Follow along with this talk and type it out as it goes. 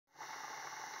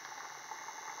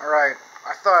Alright,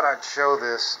 I thought I'd show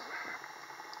this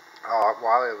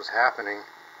while it was happening.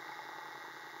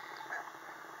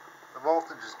 The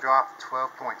voltage has dropped to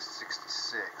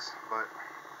 12.66, but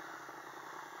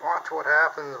watch what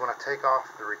happens when I take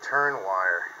off the return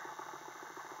wire.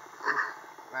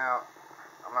 Now,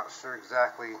 I'm not sure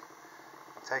exactly,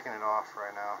 I'm taking it off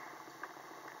right now.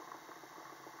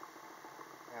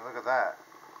 Yeah, look at that.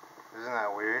 Isn't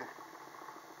that weird?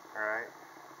 Alright,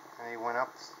 and he even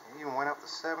went up to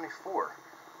 74.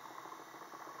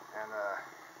 And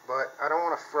but I don't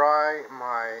want to fry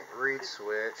my reed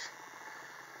switch,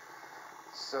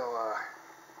 so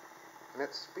and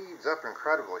it speeds up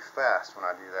incredibly fast when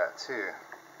I do that too.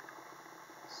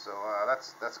 So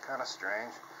that's kind of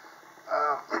strange.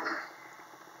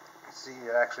 See,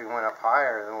 it actually went up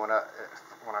higher than when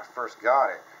I first got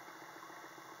it,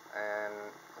 and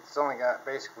it's only got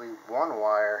basically one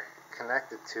wire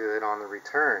connected to it on the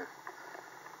return,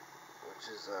 which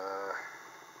is I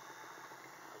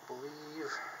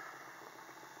believe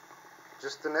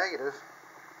just the negative.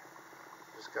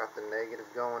 Just got the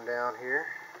negative going down here.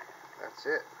 That's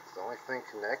it. It's the only thing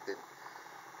connected.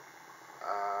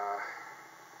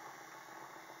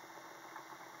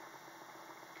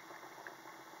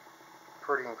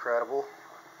 Pretty incredible.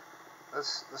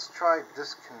 Let's try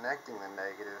disconnecting the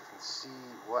negative and see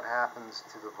what happens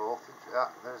to the voltage.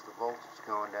 Ah, there's the voltage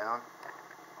going down.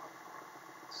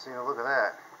 See, look at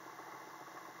that.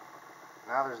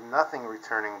 Now there's nothing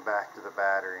returning back to the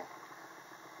battery.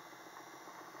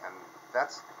 And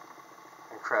that's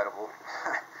incredible.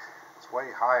 It's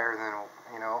way higher than,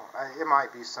 it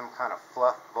might be some kind of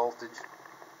fluff voltage.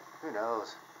 Who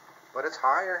knows? But it's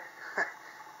higher.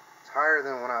 It's higher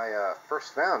than when I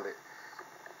first found it.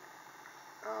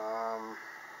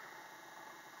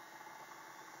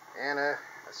 And it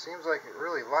seems like it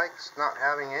really likes not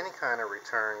having any kind of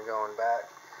return going back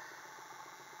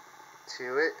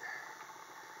to it.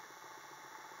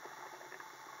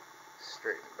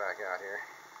 Straighten it back out here.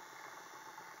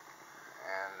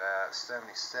 And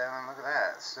 77, look at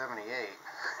that, 78.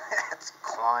 It's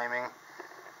climbing.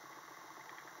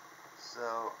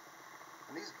 So,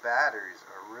 these batteries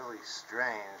are really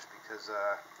strange because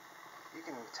you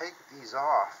can take these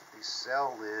off, these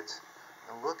cell lids,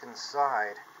 and look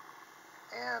inside,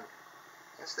 and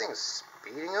this thing is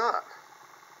speeding up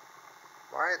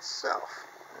by itself,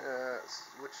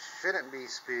 which shouldn't be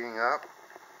speeding up,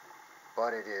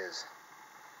 but it is.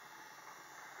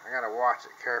 I gotta watch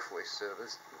it carefully so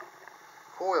this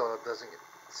coil doesn't get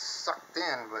sucked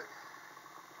in, but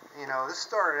this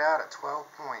started out at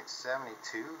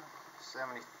 12.72,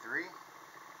 73.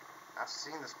 I've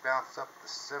seen this bounce up to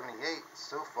 78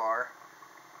 so far,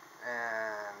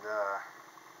 and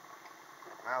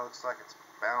now it looks like it's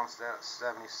bounced out at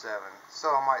 77, so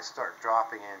I might start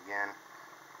dropping it again.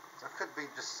 So it could be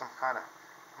just some kind of,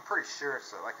 I'm pretty sure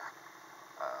it's like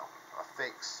a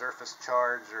fake surface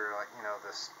charge, or like,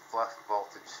 this fluff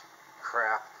voltage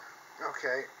crap.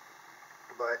 Okay,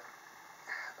 but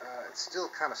it's still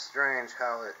kind of strange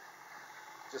how it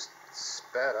just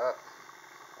sped up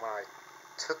when I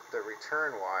took the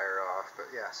return wire off.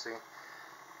 But yeah, see,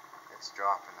 it's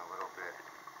dropping a little bit.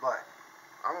 But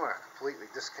I'm going to completely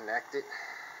disconnect it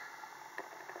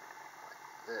like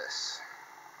this.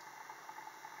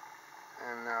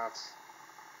 And now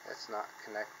it's not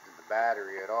connected to the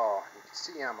battery at all. You can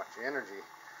see how much energy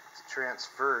is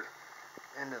transferred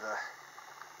into the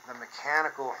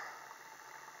mechanical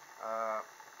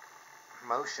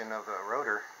motion of the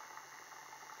rotor,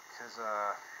 because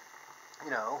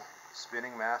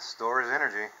spinning mass stores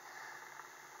energy.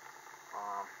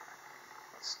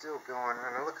 It's still going,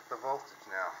 and look at the voltage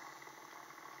now,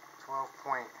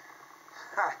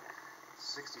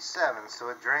 12.67, so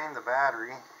it drained the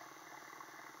battery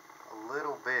a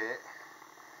little bit,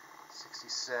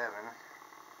 67,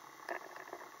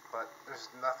 but there's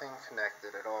nothing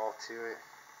connected at all to it.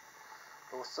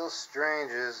 But what's so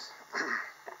strange is,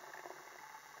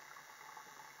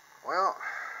 well,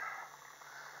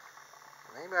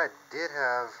 maybe I did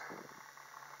have,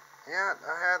 yeah,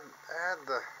 I had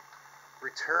the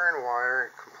return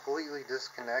wire completely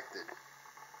disconnected.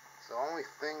 So the only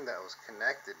thing that was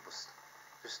connected was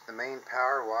just the main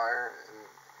power wire, and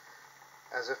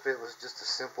as if it was just a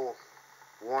simple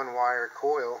one wire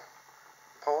coil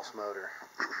pulse motor.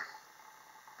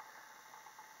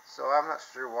 So I'm not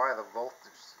sure why the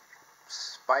voltage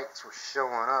spikes were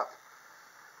showing up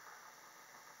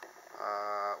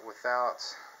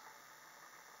without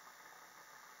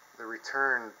the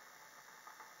return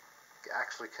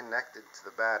actually connected to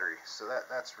the battery. So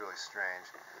that's really strange.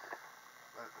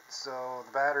 So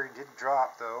the battery did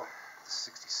drop though to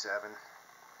 67.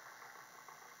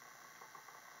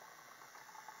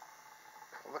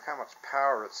 Look how much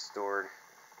power it's stored.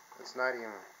 It's not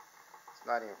even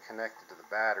connected to the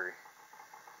battery.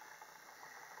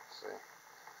 See,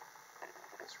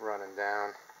 it's running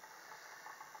down.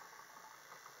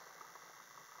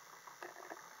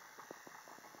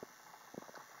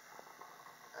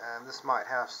 And this might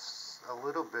have a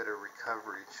little bit of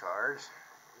recovery charge.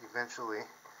 Eventually,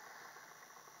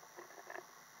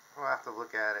 we'll have to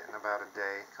look at it in about a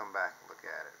day, come back and look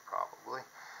at it probably.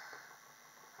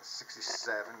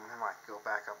 67, I might go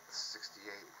back up to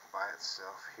 68 by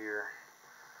itself here.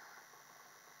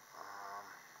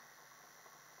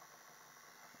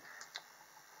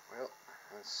 Well,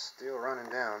 it's still running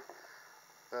down.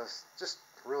 That's just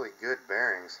really good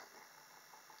bearings.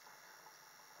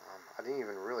 I didn't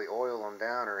even really oil them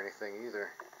down or anything either.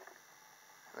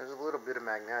 There's a little bit of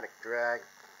magnetic drag,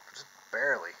 just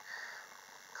barely,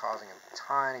 causing a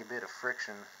tiny bit of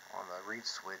friction on the reed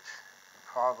switch.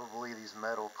 Probably these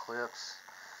metal clips,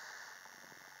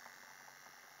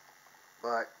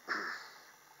 but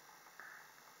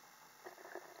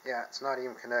yeah, it's not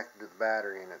even connected to the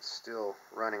battery and it's still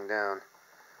running down.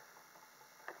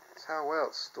 That's how well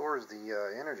it stores the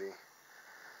energy.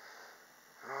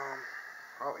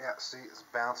 Oh yeah, see, it's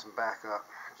bouncing back up.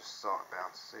 I just saw it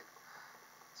bounce. See,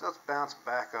 so it's bouncing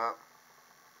back up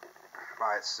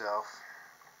by itself.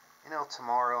 You know,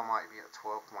 tomorrow might be at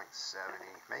 12.70,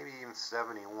 maybe even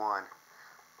 71,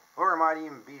 or it might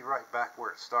even be right back where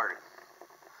it started.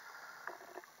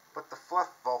 But the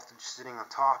fluff voltage sitting on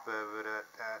top of it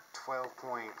at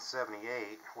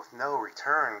 12.78 with no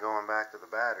return going back to the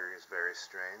battery is very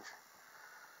strange.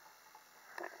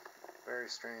 Very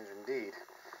strange indeed.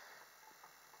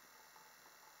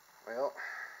 Well,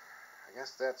 I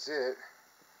guess that's it.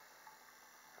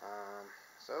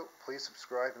 So, please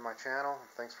subscribe to my channel.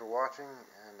 Thanks for watching,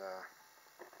 and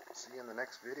see you in the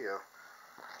next video.